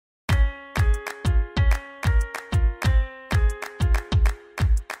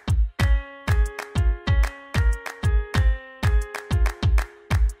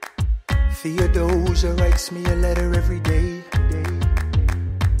Theodosia writes me a letter every day.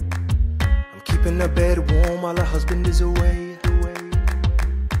 I'm keeping her bed warm while her husband is away.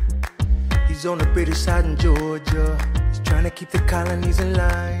 He's on the British side in Georgia. He's trying to keep the colonies in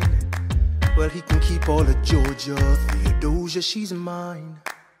line. Well, he can keep all of Georgia. Theodosia, she's mine.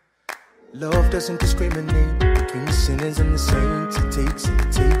 Love doesn't discriminate between the sinners and the saints. It takes and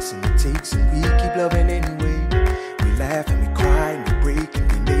it takes and it takes, and we keep loving anyway. We laugh and we cry and we break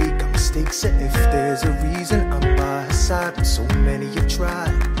and we make our mistakes. And if there's a reason I'm by her side when so many have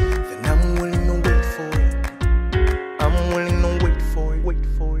tried, then I'm willing to wait for it. I'm willing to wait for it, wait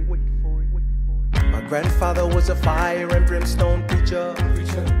for it, wait for it, wait for it. My grandfather was a fire and brimstone preacher.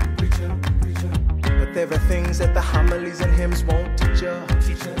 But there are things that the homilies and hymns won't teach ya.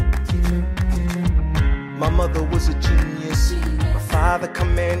 My mother was a genius. My father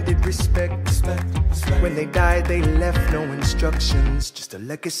commanded respect. When they died, they left no instructions, just a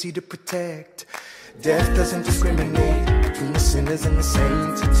legacy to protect. Death doesn't discriminate between the sinners and the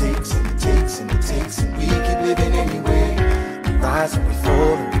saints. It takes and it takes and it takes, and we keep living anyway. We rise and we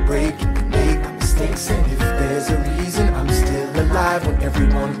fall and we break and we make our mistakes. And if there's a reason I'm still alive when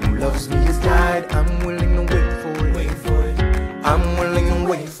everyone who loves me has died, I'm willing to wait for it. I'm willing to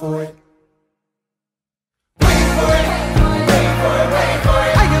wait for it.